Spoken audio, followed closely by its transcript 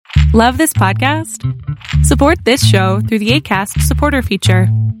Love this podcast? Support this show through the Acast supporter feature.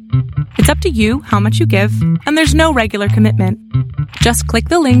 It's up to you how much you give, and there's no regular commitment. Just click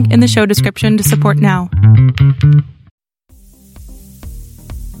the link in the show description to support now.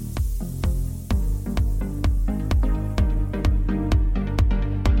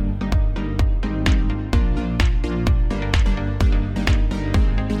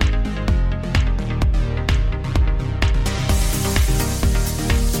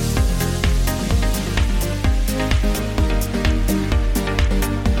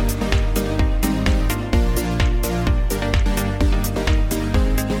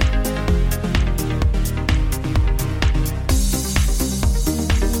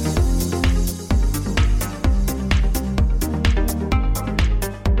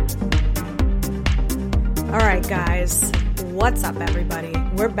 What's up, everybody?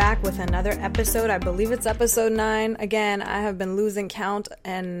 We're back with another episode. I believe it's episode 9. Again, I have been losing count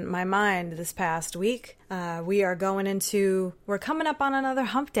in my mind this past week. We're coming up on another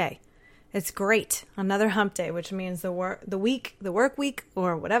hump day. It's great. Another hump day, which means the work week,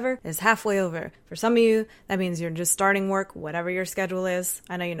 or whatever, is halfway over. For some of you, that means you're just starting work, whatever your schedule is.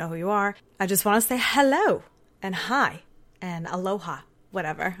 I know you know who you are. I just want to say hello and hi and aloha.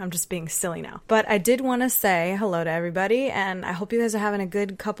 Whatever, I'm just being silly now. But I did want to say hello to everybody, and I hope you guys are having a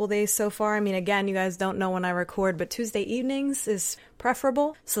good couple days so far. I mean, again, you guys don't know when I record, but Tuesday evenings is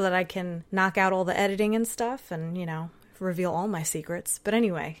preferable so that I can knock out all the editing and stuff and, reveal all my secrets. But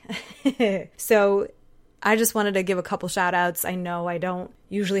anyway, so I just wanted to give a couple shout outs. I know I don't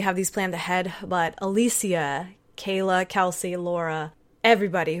usually have these planned ahead, but Alicia, Kayla, Kelsey, Laura,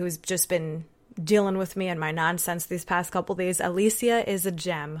 everybody who's just been dealing with me and my nonsense these past couple days. Alicia is a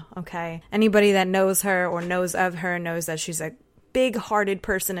gem, okay? Anybody that knows her or knows of her knows that she's a big-hearted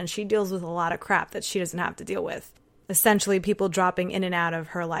person and she deals with a lot of crap that she doesn't have to deal with. Essentially, people dropping in and out of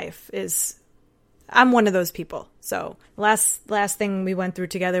her life I'm one of those people. So last thing we went through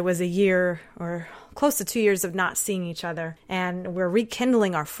together was a year or close to 2 years of not seeing each other, and we're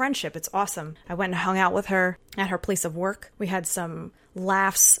rekindling our friendship. It's awesome. I went and hung out with her at her place of work. We had some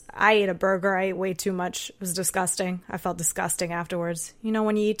laughs. I ate a burger. I ate way too much. It was disgusting. I felt disgusting afterwards. You know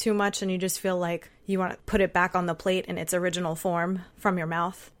when you eat too much and you just feel like you want to put it back on the plate in its original form from your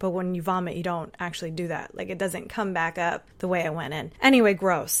mouth, but when you vomit, you don't actually do that. Like, it doesn't come back up the way it went in. Anyway,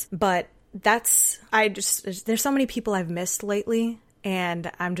 gross. But there's so many people I've missed lately,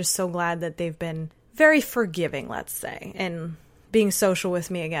 and I'm just so glad that they've been very forgiving, let's say, and being social with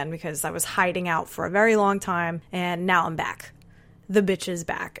me again, because I was hiding out for a very long time, and now I'm back. The bitch is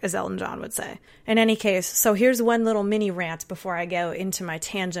back, as Elton John would say. In any case, so here's one little mini rant before I go into my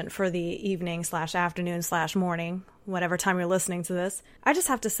tangent for the evening/afternoon/morning, whatever time you're listening to this. I just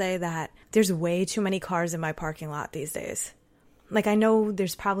have to say that there's way too many cars in my parking lot these days. Like, I know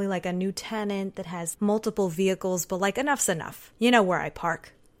there's probably like a new tenant that has multiple vehicles, but like, enough's enough. You know where I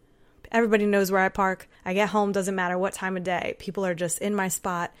park. Everybody knows where I park. I get home, doesn't matter what time of day. People are just in my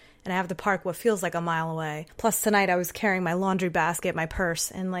spot, and I have to park what feels like a mile away. Plus, tonight I was carrying my laundry basket, my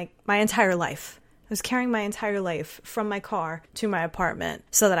purse, and like my entire life. I was carrying my entire life from my car to my apartment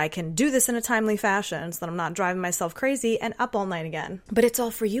so that I can do this in a timely fashion, so that I'm not driving myself crazy and up all night again. But it's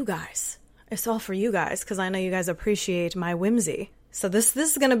all for you guys. It's all for you guys, because I know you guys appreciate my whimsy. So this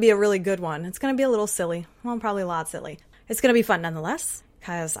is going to be a really good one. It's going to be a little silly. Well, probably a lot silly. It's going to be fun nonetheless,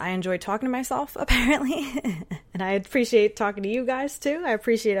 because I enjoy talking to myself, apparently. And I appreciate talking to you guys, too. I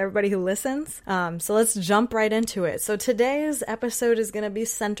appreciate everybody who listens. So let's jump right into it. So today's episode is going to be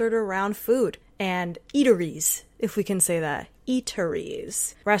centered around food and eateries, if we can say that.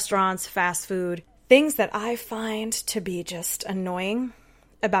 Eateries. Restaurants, fast food, things that I find to be just annoying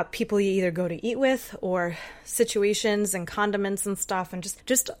about people you either go to eat with, or situations and condiments and stuff, and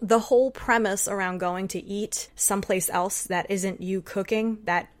just the whole premise around going to eat someplace else that isn't you cooking,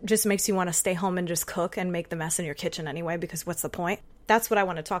 that just makes you want to stay home and just cook and make the mess in your kitchen anyway, because what's the point? That's what I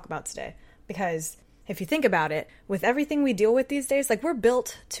want to talk about today. Because if you think about it, with everything we deal with these days, like, we're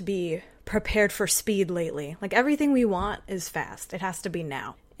built to be prepared for speed lately. Like, everything we want is fast. It has to be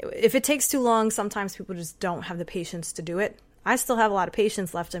now. If it takes too long, sometimes people just don't have the patience to do it. I still have a lot of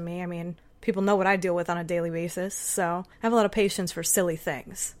patience left in me. I mean, people know what I deal with on a daily basis, so I have a lot of patience for silly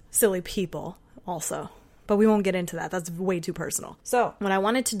things. Silly people, also. But we won't get into that. That's way too personal. So, what I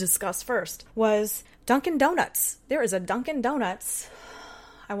wanted to discuss first was Dunkin' Donuts. There is a Dunkin' Donuts,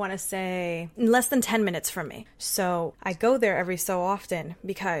 I want to say, in less than 10 minutes from me. So, I go there every so often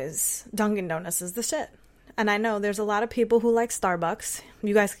because Dunkin' Donuts is the shit. And I know there's a lot of people who like Starbucks.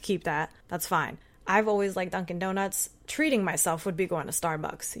 You guys can keep that. That's fine. I've always liked Dunkin' Donuts. Treating myself would be going to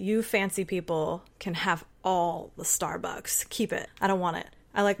Starbucks. You fancy people can have all the Starbucks. Keep it. I don't want it.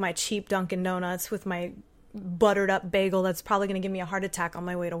 I like my cheap Dunkin' Donuts with my buttered up bagel that's probably going to give me a heart attack on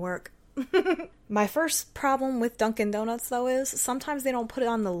my way to work. My first problem with Dunkin' Donuts, though, is sometimes they don't put it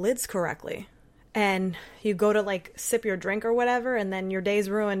on the lids correctly. And you go to, like, sip your drink or whatever, and then your day's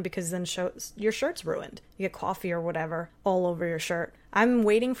ruined because then your shirt's ruined. You get coffee or whatever all over your shirt. I'm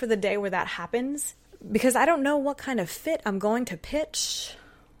waiting for the day where that happens because I don't know what kind of fit I'm going to pitch,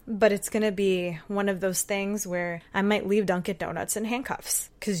 but it's going to be one of those things where I might leave Dunkin' Donuts in handcuffs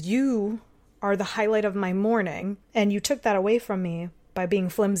because you are the highlight of my morning, and you took that away from me by being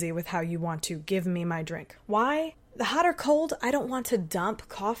flimsy with how you want to give me my drink. Why? The hot or cold, I don't want to dump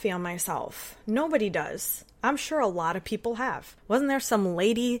coffee on myself. Nobody does. I'm sure a lot of people have. Wasn't there some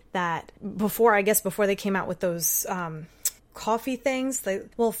lady that before they came out with those coffee things?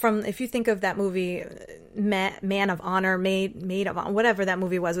 If you think of that movie, Man of Honor, Maid of Honor, whatever that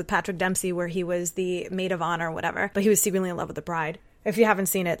movie was with Patrick Dempsey where he was the maid of honor or whatever, but he was secretly in love with the bride. If you haven't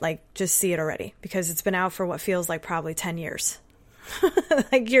seen it, like, just see it already because it's been out for what feels like probably 10 years.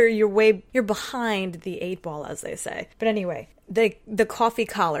 Like you're behind the 8 ball, as they say. But anyway, the coffee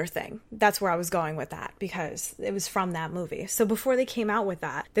collar thing, that's where I was going with that because it was from that movie. So before they came out with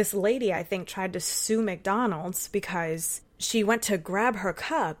that, this lady, I think, tried to sue McDonald's because she went to grab her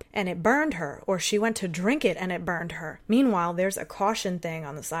cup and it burned her, or she went to drink it and it burned her. Meanwhile, there's a caution thing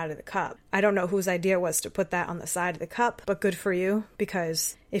on the side of the cup. I don't know whose idea it was to put that on the side of the cup, but good for you,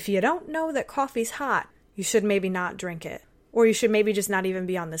 because if you don't know that coffee's hot, you should maybe not drink it. Or you should maybe just not even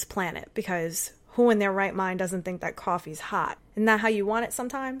be on this planet, because who in their right mind doesn't think that coffee's hot? Isn't that how you want it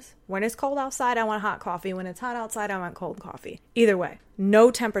sometimes? When it's cold outside, I want hot coffee. When it's hot outside, I want cold coffee. Either way,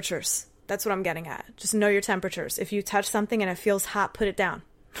 no temperatures. That's what I'm getting at. Just know your temperatures. If you touch something and it feels hot, put it down.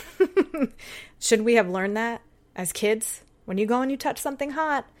 Should we have learned that as kids? When you go and you touch something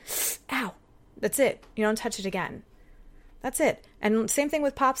hot, ow, that's it. You don't touch it again. That's it. And same thing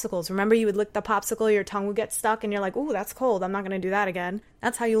with popsicles. Remember, you would lick the popsicle, your tongue would get stuck, and you're like, ooh, that's cold. I'm not going to do that again.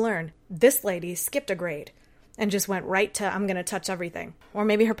 That's how you learn. This lady skipped a grade and just went right to, I'm going to touch everything. Or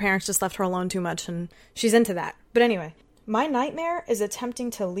maybe her parents just left her alone too much and she's into that. But anyway, my nightmare is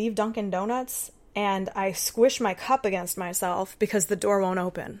attempting to leave Dunkin' Donuts and I squish my cup against myself because the door won't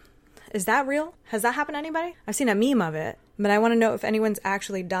open. Is that real? Has that happened to anybody? I've seen a meme of it, but I want to know if anyone's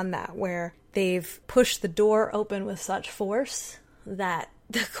actually done that, where they've pushed the door open with such force that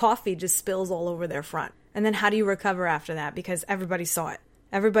the coffee just spills all over their front. And then how do you recover after that? Because everybody saw it.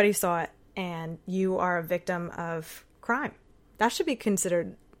 Everybody saw it, and you are a victim of crime. That should be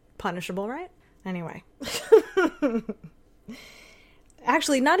considered punishable, right? Anyway.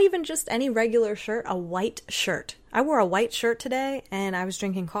 Actually, not even just any regular shirt, a white shirt. I wore a white shirt today and I was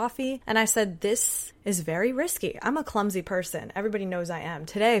drinking coffee and I said, this is very risky. I'm a clumsy person. Everybody knows I am.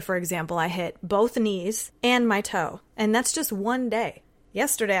 Today, for example, I hit both knees and my toe, and that's just one day.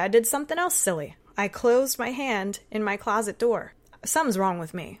 Yesterday, I did something else silly. I closed my hand in my closet door. Something's wrong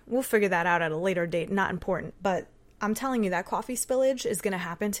with me. We'll figure that out at a later date. Not important, but I'm telling you, that coffee spillage is going to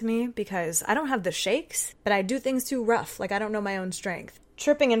happen to me because I don't have the shakes, but I do things too rough. Like, I don't know my own strength.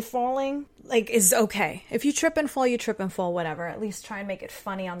 Tripping and falling, like, is okay. If you trip and fall, you trip and fall, whatever. At least try and make it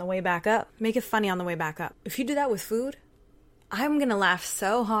funny on the way back up. Make it funny on the way back up. If you do that with food, I'm going to laugh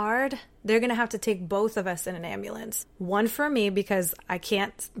so hard. They're going to have to take both of us in an ambulance. One for me because I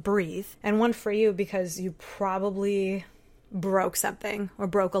can't breathe, and one for you because you probably broke something or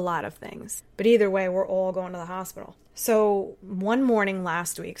broke a lot of things. But either way, we're all going to the hospital. So one morning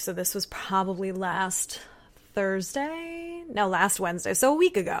last week, so this was probably last Wednesday, so a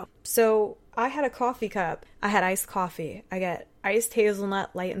week ago. So I had a coffee cup. I had iced coffee. I get iced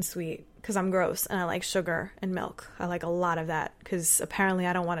hazelnut, light and sweet, because I'm gross and I like sugar and milk. I like a lot of that because apparently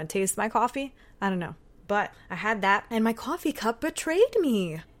I don't want to taste my coffee. I don't know. But I had that and my coffee cup betrayed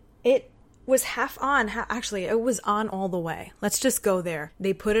me. It was half on. Actually, it was on all the way. Let's just go there.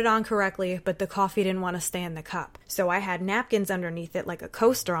 They put it on correctly, but the coffee didn't want to stay in the cup. So I had napkins underneath it like a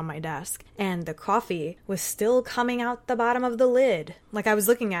coaster on my desk, and the coffee was still coming out the bottom of the lid. Like, I was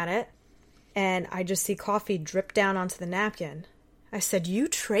looking at it, and I just see coffee drip down onto the napkin. I said, you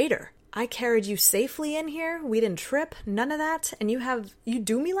traitor. I carried you safely in here. We didn't trip. None of that. And you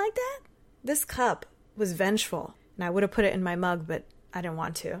do me like that? This cup was vengeful, and I would have put it in my mug, but I didn't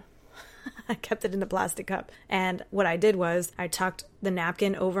want to. I kept it in a plastic cup. And what I did was I tucked the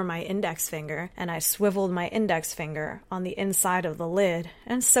napkin over my index finger and I swiveled my index finger on the inside of the lid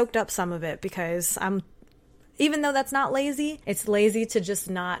and soaked up some of it because even though that's not lazy, it's lazy to just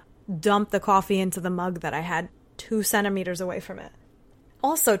not dump the coffee into the mug that I had 2 centimeters away from it.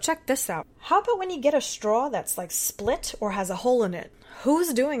 Also, check this out. How about when you get a straw that's like split or has a hole in it?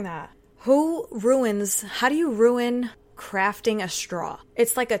 Who's doing that? How do you ruin crafting a straw.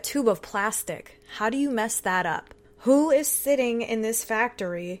 It's like a tube of plastic. How do you mess that up? Who is sitting in this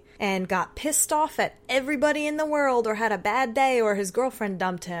factory and got pissed off at everybody in the world, or had a bad day, or his girlfriend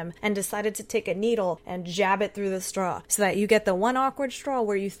dumped him, and decided to take a needle and jab it through the straw so that you get the one awkward straw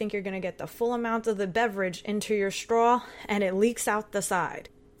where you think you're going to get the full amount of the beverage into your straw and it leaks out the side?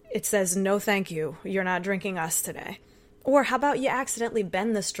 It says, no thank you, you're not drinking us today. Or how about you accidentally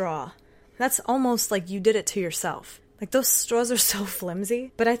bend the straw? That's almost like you did it to yourself. Like, those straws are so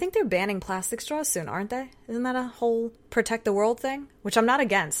flimsy. But I think they're banning plastic straws soon, aren't they? Isn't that a whole protect the world thing? Which I'm not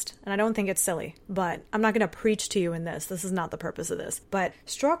against, and I don't think it's silly. But I'm not going to preach to you in this. This is not the purpose of this. But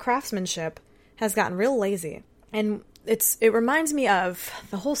straw craftsmanship has gotten real lazy. And it reminds me of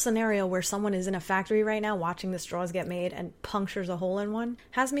the whole scenario where someone is in a factory right now watching the straws get made and punctures a hole in one.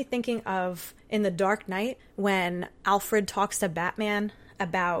 Has me thinking of in The Dark Knight when Alfred talks to Batman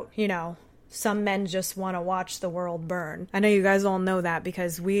about, some men just want to watch the world burn. I know you guys all know that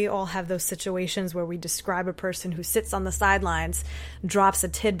because we all have those situations where we describe a person who sits on the sidelines, drops a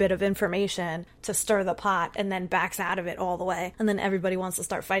tidbit of information to stir the pot, and then backs out of it all the way. And then everybody wants to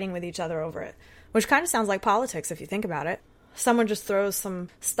start fighting with each other over it. Which kind of sounds like politics if you think about it. Someone just throws some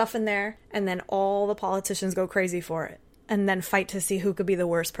stuff in there, and then all the politicians go crazy for it. And then fight to see who could be the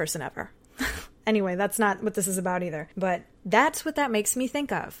worst person ever. Anyway, that's not what this is about either. But that's what that makes me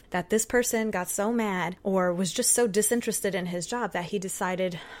think of. That this person got so mad or was just so disinterested in his job that he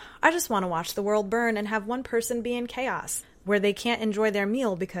decided, I just want to watch the world burn and have one person be in chaos where they can't enjoy their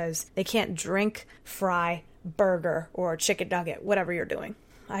meal because they can't drink, fry, burger, or chicken nugget, whatever you're doing.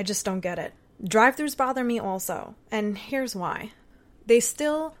 I just don't get it. Drive-thrus bother me also. And here's why. They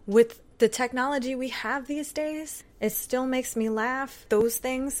still, with the technology we have these days, it still makes me laugh. Those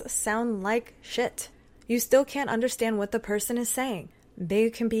things sound like shit. You still can't understand what the person is saying. They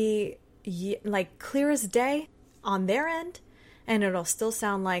can be like clear as day on their end, and it'll still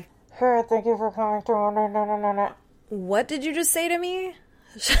sound like, hey, thank you for coming to... What did you just say to me?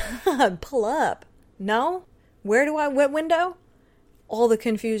 Pull up. No? What window? All the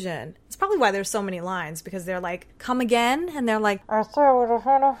confusion. It's probably why there's so many lines, because they're like, come again? And they're like,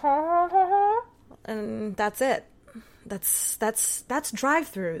 and that's it. That's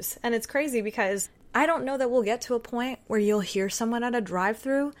drive-thrus. And it's crazy because I don't know that we'll get to a point where you'll hear someone at a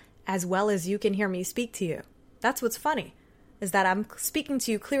drive-thru as well as you can hear me speak to you. That's what's funny, is that I'm speaking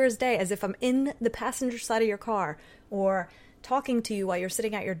to you clear as day, as if I'm in the passenger side of your car, or talking to you while you're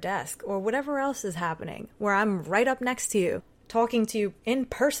sitting at your desk, or whatever else is happening, where I'm right up next to you, talking to you in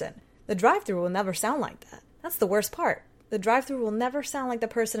person. The drive-thru will never sound like that. That's the worst part. The drive-thru will never sound like the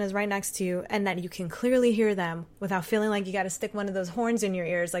person is right next to you and that you can clearly hear them without feeling like you got to stick one of those horns in your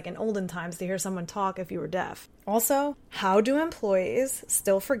ears like in olden times to hear someone talk if you were deaf. Also, how do employees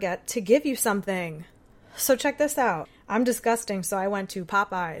still forget to give you something? So check this out. I'm disgusting, so I went to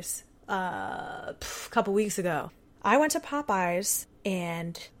Popeyes a couple weeks ago. I went to Popeyes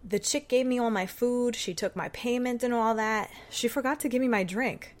and the chick gave me all my food. She took my payment and all that. She forgot to give me my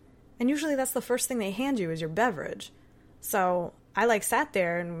drink. And usually that's the first thing they hand you is your beverage. So I sat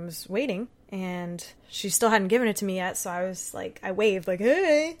there and was waiting, and she still hadn't given it to me yet. So I was I waved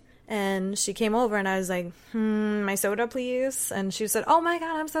hey, and she came over and I was like, my soda please. And she said, oh my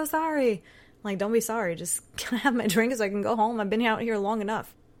God, I'm so sorry. I'm like, don't be sorry. Just can I have my drink so I can go home? I've been out here long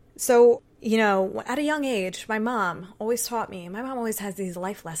enough. So, at a young age, my mom always taught me, my mom always has these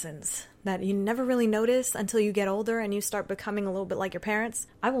life lessons that you never really notice until you get older and you start becoming a little bit like your parents.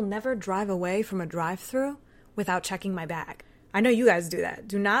 I will never drive away from a drive-thru without checking my bag. I know you guys do that.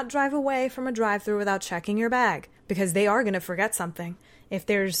 Do not drive away from a drive-thru without checking your bag, because they are going to forget something. If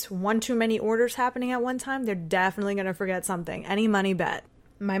there's one too many orders happening at one time, they're definitely going to forget something. Any money bet.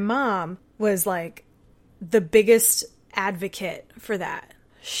 My mom was the biggest advocate for that.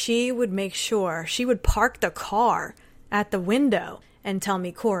 She would make sure, she would park the car at the window and tell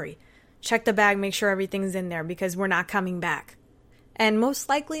me, Corey, check the bag, make sure everything's in there because we're not coming back. And most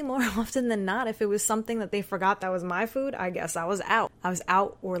likely, more often than not, if it was something that they forgot that was my food, I guess I was out. I was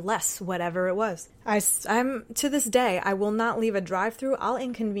out or less, whatever it was. I'm to this day, I will not leave a drive-thru. I'll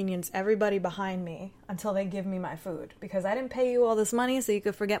inconvenience everybody behind me until they give me my food, because I didn't pay you all this money so you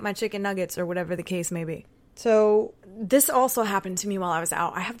could forget my chicken nuggets or whatever the case may be. So this also happened to me while I was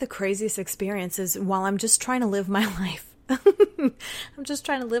out. I have the craziest experiences while I'm just trying to live my life. I'm just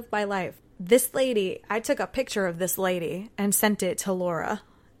trying to live my life. This lady, I took a picture of this lady and sent it to Laura,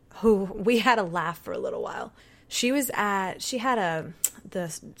 who we had a laugh for a little while. She had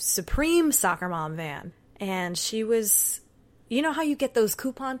the Supreme Soccer Mom van, and she was, You know how you get those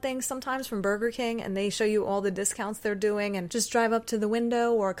coupon things sometimes from Burger King and they show you all the discounts they're doing, and just drive up to the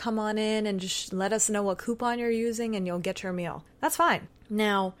window or come on in and just let us know what coupon you're using and you'll get your meal. That's fine.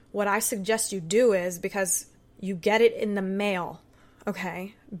 Now, what I suggest you do is, because you get it in the mail,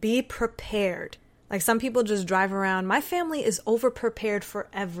 okay, be prepared. Like, some people just drive around. My family is over-prepared for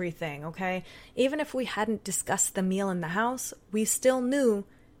everything, okay? Even if we hadn't discussed the meal in the house, we still knew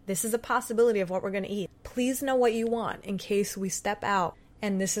this is a possibility of what we're going to eat. Please know what you want in case we step out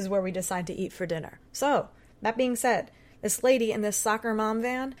and this is where we decide to eat for dinner. So, that being said, this lady in this soccer mom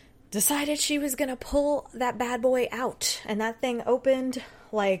van decided she was going to pull that bad boy out. And that thing opened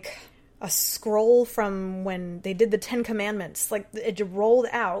like a scroll from when they did the 10 Commandments. Like, it rolled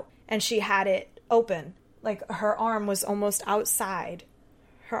out and she had it open. Like, her arm was almost outside.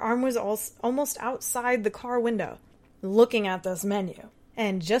 Her arm was almost outside the car window looking at this menu.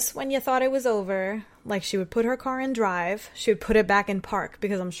 And just when you thought it was over, like, she would put her car in drive, she would put it back in park,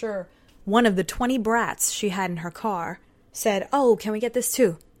 because I'm sure one of the 20 brats she had in her car said, "Oh, can we get this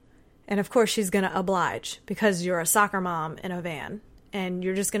too?" And of course she's going to oblige, because you're a soccer mom in a van, and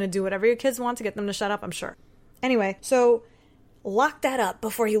you're just going to do whatever your kids want to get them to shut up, I'm sure. Anyway, so lock that up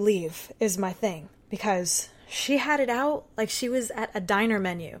before you leave is my thing, because she had it out like she was at a diner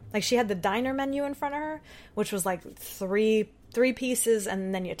menu. Like, she had the diner menu in front of her, which was like three pieces,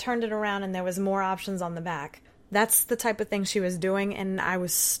 and then you turned it around and there was more options on the back. That's the type of thing she was doing, and I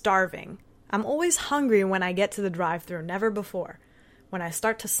was starving. I'm always hungry when I get to the drive-thru, never before. When I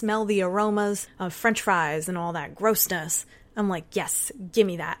start to smell the aromas of French fries and all that grossness, I'm like, yes, give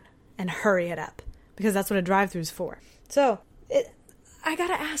me that, and hurry it up, because that's what a drive-thru's for. So, I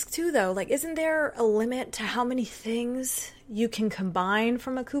gotta ask too, though, like, isn't there a limit to how many things you can combine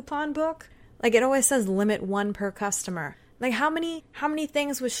from a coupon book? Like, it always says limit 1 per customer. Like, how many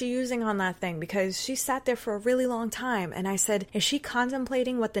things was she using on that thing? Because she sat there for a really long time, and I said, is she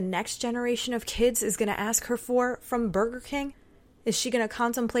contemplating what the next generation of kids is going to ask her for from Burger King? Is she going to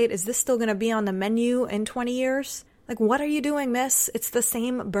contemplate, is this still going to be on the menu in 20 years? Like, what are you doing, miss? It's the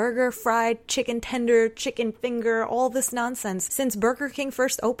same burger, fried, chicken tender, chicken finger, all this nonsense. Since Burger King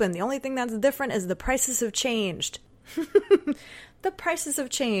first opened, the only thing that's different is the prices have changed. The prices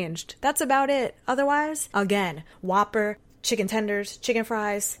have changed. That's about it. Otherwise, again, Whopper, chicken tenders, chicken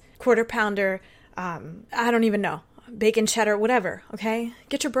fries, quarter pounder, I don't even know, bacon cheddar, whatever, okay?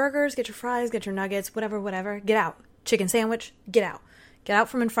 Get your burgers, get your fries, get your nuggets, whatever, get out. Chicken sandwich, get out. Get out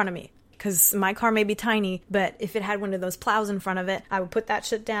from in front of me. Because my car may be tiny, but if it had one of those plows in front of it, I would put that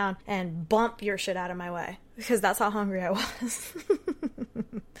shit down and bump your shit out of my way. Because that's how hungry I was.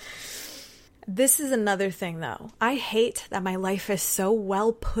 This is another thing, though. I hate that my life is so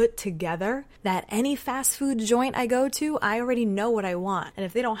well put together that any fast food joint I go to, I already know what I want. And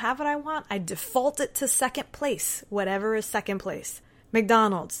if they don't have what I want, I default it to second place, whatever is second place.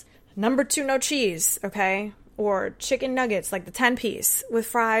 McDonald's, number 2, no cheese, okay? Or chicken nuggets, like the 10-piece, with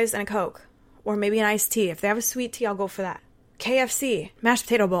fries and a Coke. Or maybe an iced tea. If they have a sweet tea, I'll go for that. KFC, mashed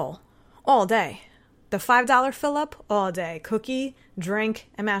potato bowl, all day. The $5 fill-up, all day. Cookie, drink,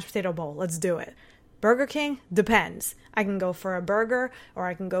 and mashed potato bowl. Let's do it. Burger King, depends. I can go for a burger, or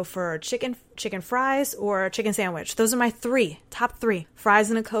I can go for chicken fries, or a chicken sandwich. Those are my top three. Fries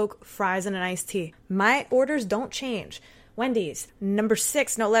and a Coke, fries and an iced tea. My orders don't change. Wendy's, number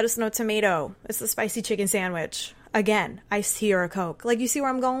 6, no lettuce, no tomato. It's the spicy chicken sandwich. Again, iced tea or a Coke. Like, you see where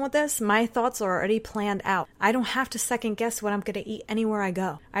I'm going with this? My thoughts are already planned out. I don't have to second guess what I'm going to eat anywhere I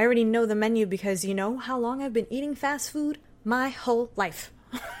go. I already know the menu, because you know how long I've been eating fast food? My whole life.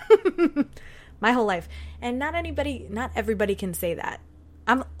 My whole life. And not everybody can say that.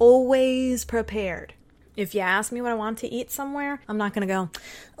 I'm always prepared. If you ask me what I want to eat somewhere, I'm not going to go,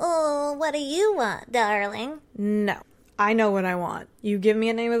 "Oh, what do you want, darling?" No. I know what I want. You give me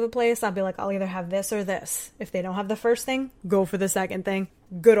a name of a place, I'll be like, I'll either have this or this. If they don't have the first thing, go for the second thing.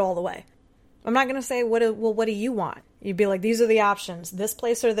 Good all the way. I'm not going to say, what do you want? You'd be like, these are the options, this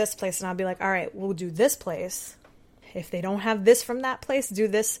place or this place. And I'll be like, all right, we'll do this place. If they don't have this from that place, do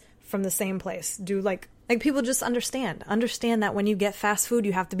this from the same place. Do like people just understand that when you get fast food,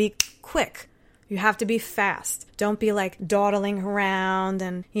 you have to be quick. You have to be fast. Don't be like dawdling around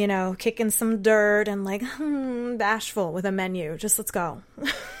and, kicking some dirt and like, bashful with a menu. Just let's go.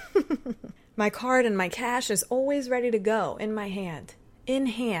 My card and my cash is always ready to go in my hand. In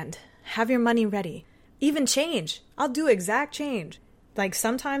hand. Have your money ready. Even change. I'll do exact change. Like,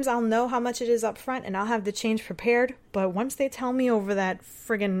 sometimes I'll know how much it is up front and I'll have the change prepared. But once they tell me over that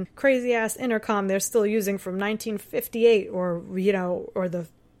friggin' crazy ass intercom they're still using from 1958 or the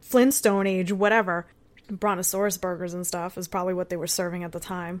Flintstone age, whatever. Brontosaurus burgers and stuff is probably what they were serving at the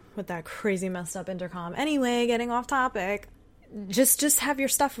time with that crazy messed up intercom. Anyway, getting off topic. Just have your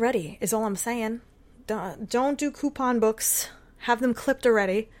stuff ready is all I'm saying. Don't do coupon books. Have them clipped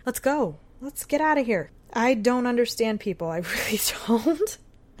already. Let's go. Let's get out of here. I don't understand people. I really don't.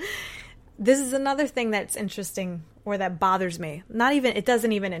 This is another thing that's interesting or that bothers me. It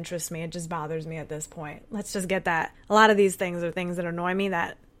doesn't even interest me. It just bothers me at this point. Let's just get that. A lot of these things are things that annoy me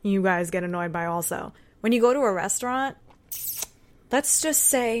that you guys get annoyed by also. When you go to a restaurant, let's just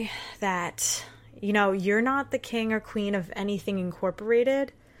say that, you're not the king or queen of anything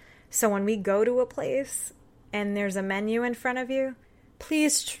incorporated. So when we go to a place and there's a menu in front of you,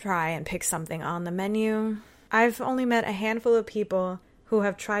 please try and pick something on the menu. I've only met a handful of people who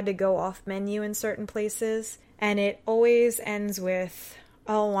have tried to go off menu in certain places, and it always ends with,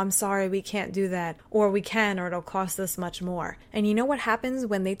 oh, I'm sorry, we can't do that. Or we can, or it'll cost this much more. And you know what happens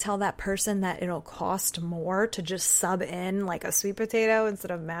when they tell that person that it'll cost more to just sub in like a sweet potato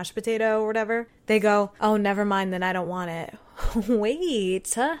instead of mashed potato or whatever? They go, oh, never mind, then I don't want it.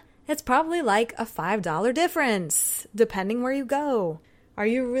 Wait, it's probably like a $5 difference, depending where you go. Are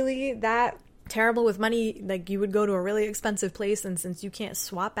you really that terrible with money? Like you would go to a really expensive place, and since you can't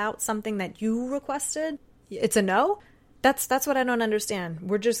swap out something that you requested, it's a no? That's what I don't understand.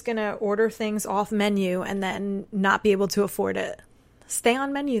 We're just going to order things off menu and then not be able to afford it. Stay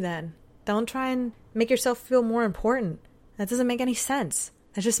on menu then. Don't try and make yourself feel more important. That doesn't make any sense.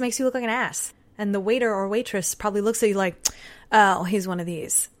 That just makes you look like an ass. And the waiter or waitress probably looks at you like, oh, he's one of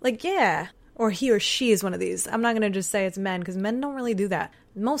these. Like, yeah. Or he or she is one of these. I'm not going to just say it's men, because men don't really do that.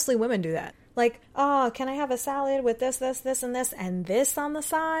 Mostly women do that. Like, oh, can I have a salad with this, and this on the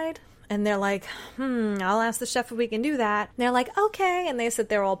side? And they're like, I'll ask the chef if we can do that. And they're like, okay. And they sit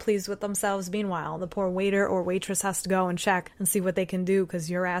there all pleased with themselves. Meanwhile, the poor waiter or waitress has to go and check and see what they can do,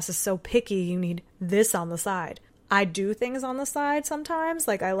 because your ass is so picky, you need this on the side. I do things on the side sometimes.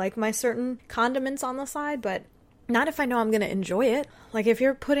 Like, I like my certain condiments on the side, but not if I know I'm going to enjoy it. Like, if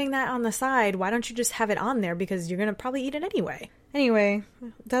you're putting that on the side, why don't you just have it on there? Because you're going to probably eat it anyway. Anyway,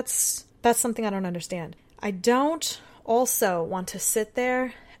 that's something I don't understand. I don't also want to sit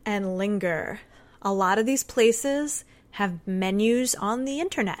there and linger. A lot of these places have menus on the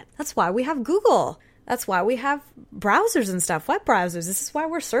internet. That's why we have Google. That's why we have browsers and stuff, web browsers. This is why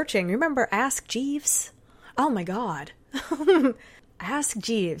we're searching. Remember Ask Jeeves? Oh my God. Ask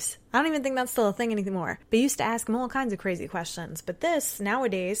Jeeves. I don't even think that's still a thing anymore. They used to ask him all kinds of crazy questions. But this,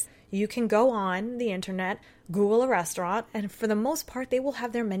 nowadays, you can go on the internet, Google a restaurant, and for the most part, they will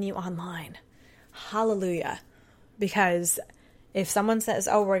have their menu online. Hallelujah. Because if someone says,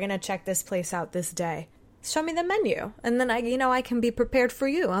 oh, we're going to check this place out this day, show me the menu. And then I can be prepared for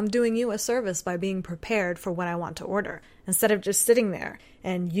you. I'm doing you a service by being prepared for what I want to order, instead of just sitting there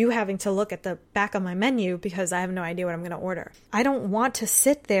and you having to look at the back of my menu because I have no idea what I'm going to order. I don't want to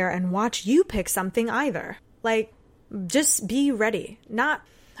sit there and watch you pick something either. Like, just be ready.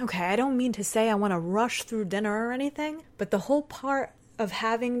 Okay, I don't mean to say I want to rush through dinner or anything, but the whole part of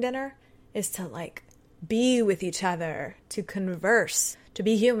having dinner is to be with each other, to converse, to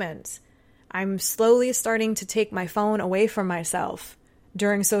be humans. I'm slowly starting to take my phone away from myself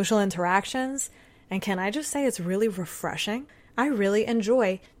during social interactions, and can I just say it's really refreshing? I really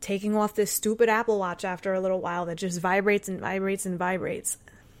enjoy taking off this stupid Apple Watch after a little while that just vibrates and vibrates and vibrates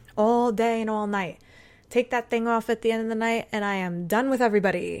all day and all night. Take that thing off at the end of the night and I am done with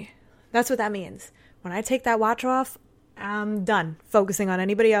everybody. That's what that means. When I take that watch off, I'm done focusing on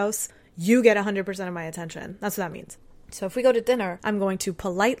anybody else. You get 100% of my attention. That's what that means. So if we go to dinner, I'm going to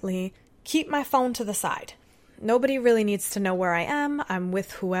politely keep my phone to the side. Nobody really needs to know where I am. I'm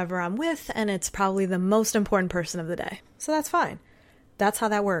with whoever I'm with, and it's probably the most important person of the day. So that's fine. That's how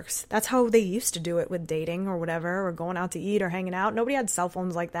that works. That's how they used to do it with dating or whatever, or going out to eat or hanging out. Nobody had cell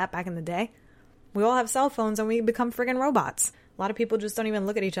phones like that back in the day. We all have cell phones and we become friggin' robots. A lot of people just don't even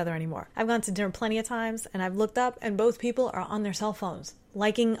look at each other anymore. I've gone to dinner plenty of times and I've looked up and both people are on their cell phones,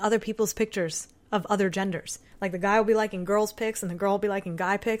 liking other people's pictures of other genders. Like the guy will be liking girls' pics and the girl will be liking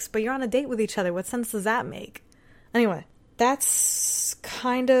guy pics, but you're on a date with each other. What sense does that make? Anyway, that's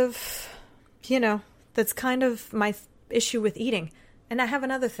kind of, that's kind of my issue with eating. And I have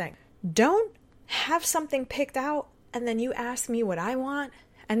another thing. Don't have something picked out and then you ask me what I want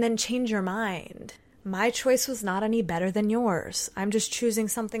and then change your mind. My choice was not any better than yours. I'm just choosing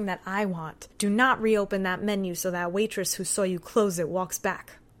something that I want. Do not reopen that menu so that waitress who saw you close it walks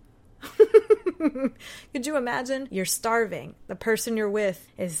back. Could you imagine? You're starving. The person you're with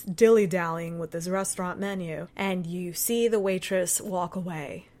is dilly-dallying with this restaurant menu, and you see the waitress walk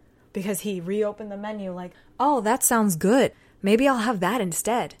away because he reopened the menu like, oh, that sounds good. Maybe I'll have that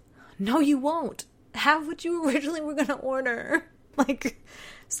instead. No, you won't. Have what you originally were going to order.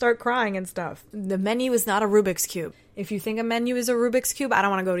 start crying and stuff. The menu is not a Rubik's Cube. If you think a menu is a Rubik's Cube, I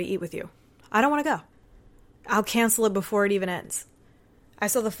don't want to go to eat with you. I don't want to go. I'll cancel it before it even ends. I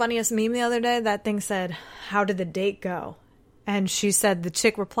saw the funniest meme the other day. That thing said, "How did the date go?" And she said, the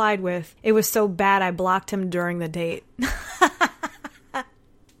chick replied with, "It was so bad I blocked him during the date."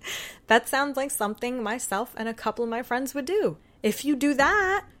 That sounds like something myself and a couple of my friends would do. If you do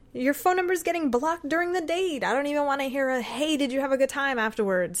that, your phone number's getting blocked during the date. I don't even want to hear a, "Hey, did you have a good time?"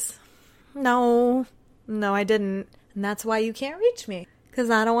 afterwards. No, I didn't. And that's why you can't reach me. Because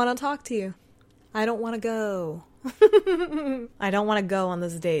I don't want to talk to you. I don't want to go. I don't want to go on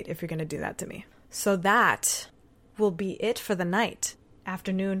this date if you're going to do that to me. So that will be it for the night,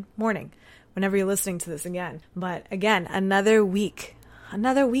 afternoon, morning, whenever you're listening to this again. But again, another week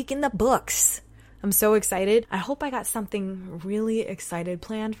in the books. I'm so excited. I hope I got something really excited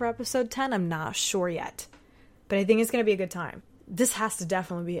planned for episode 10. I'm not sure yet, but I think it's going to be a good time. This has to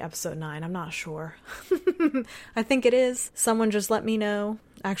definitely be episode 9. I'm not sure. I think it is. Someone just let me know.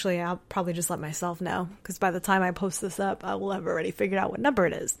 Actually, I'll probably just let myself know, because by the time I post this up, I will have already figured out what number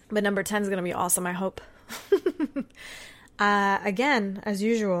it is. But number 10 is going to be awesome, I hope. Again, as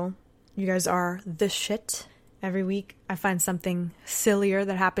usual, you guys are the shit. Every week, I find something sillier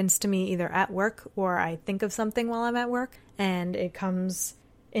that happens to me either at work or I think of something while I'm at work, and it comes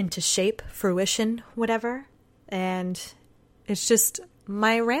into shape, fruition, whatever. And it's just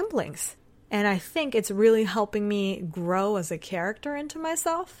my ramblings. And I think it's really helping me grow as a character into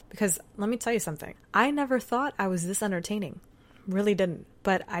myself. Because let me tell you something. I never thought I was this entertaining. Really didn't.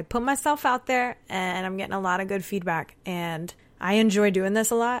 But I put myself out there and I'm getting a lot of good feedback. And I enjoy doing this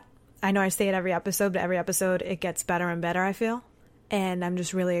a lot. I know I say it every episode, but every episode it gets better and better, I feel. And I'm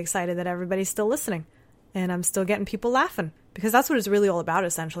just really excited that everybody's still listening. And I'm still getting people laughing. Because that's what it's really all about,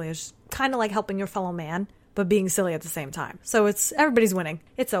 essentially. It's kind of like helping your fellow man, but being silly at the same time. So it's everybody's winning.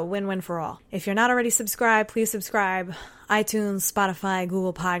 It's a win-win for all. If you're not already subscribed, please subscribe. iTunes, Spotify,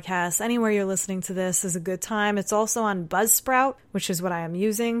 Google Podcasts, anywhere you're listening to this is a good time. It's also on Buzzsprout, which is what I am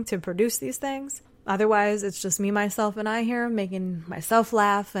using to produce these things. Otherwise, it's just me, myself, and I here making myself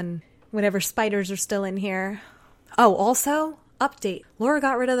laugh and whatever spiders are still in here. Oh, also, update. Laura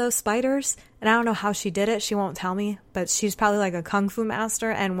got rid of those spiders, and I don't know how she did it. She won't tell me, but she's probably like a kung fu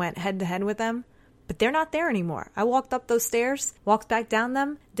master and went head-to-head with them. But they're not there anymore. I walked up those stairs, walked back down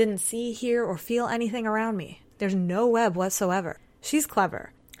them, didn't see, hear, or feel anything around me. There's no web whatsoever. She's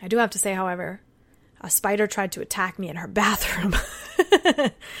clever. I do have to say, however, a spider tried to attack me in her bathroom.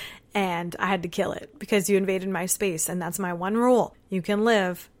 And I had to kill it because you invaded my space, and that's my one rule. You can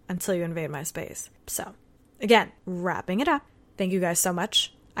live until you invade my space. So, again, wrapping it up. Thank you guys so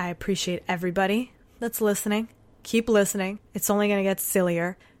much. I appreciate everybody that's listening. Keep listening. It's only going to get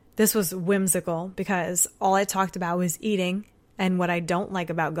sillier. This was whimsical because all I talked about was eating and what I don't like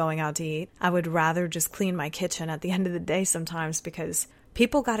about going out to eat. I would rather just clean my kitchen at the end of the day sometimes because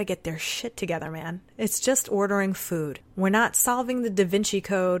people got to get their shit together, man. It's just ordering food. We're not solving the Da Vinci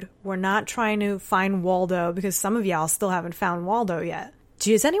Code. We're not trying to find Waldo because some of y'all still haven't found Waldo yet.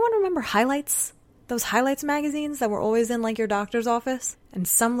 Does anyone remember Highlights? Those Highlights magazines that were always in like your doctor's office? And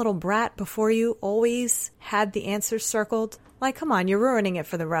some little brat before you always had the answers circled? Like, come on, you're ruining it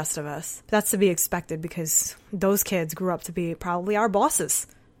for the rest of us. That's to be expected because those kids grew up to be probably our bosses.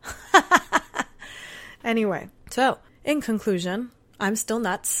 Anyway, so in conclusion, I'm still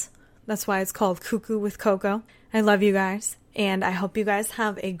nuts. That's why it's called Cuckoo with Coco. I love you guys. And I hope you guys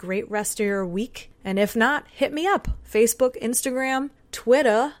have a great rest of your week. And if not, hit me up. Facebook, Instagram,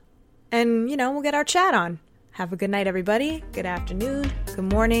 Twitter, and, we'll get our chat on. Have a good night, everybody. Good afternoon.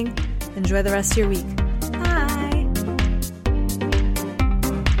 Good morning. Enjoy the rest of your week.